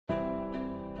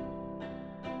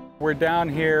We're down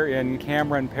here in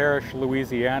Cameron Parish,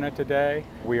 Louisiana today.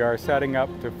 We are setting up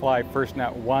to fly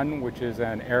FirstNet One, which is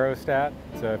an Aerostat.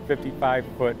 It's a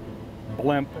 55-foot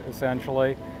blimp,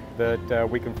 essentially, that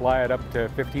we can fly it up to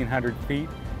 1,500 feet,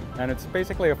 and it's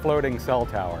basically a floating cell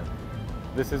tower.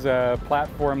 This is a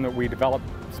platform that we developed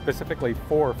specifically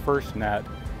for FirstNet.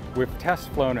 We've test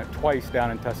flown it twice down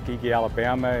in Tuskegee,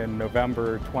 Alabama in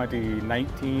November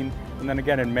 2019, and then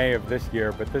again in May of this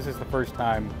year, but this is the first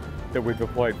time that we've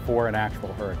deployed for an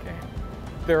actual hurricane.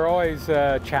 There are always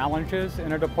challenges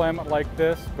in a deployment like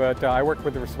this, but I work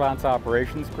with the Response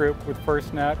Operations Group with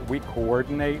FirstNet. We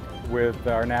coordinate with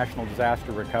our National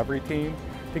Disaster Recovery Team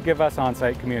to give us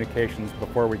on-site communications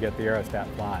before we get the Aerostat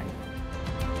flying.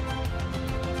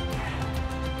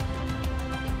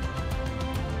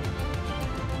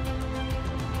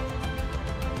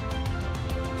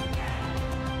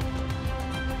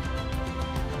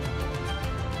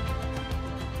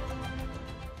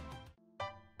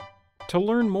 To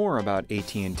learn more about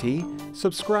AT&T,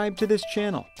 subscribe to this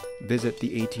channel, visit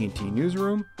the AT&T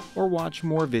newsroom, or watch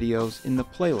more videos in the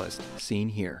playlist seen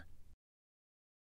here.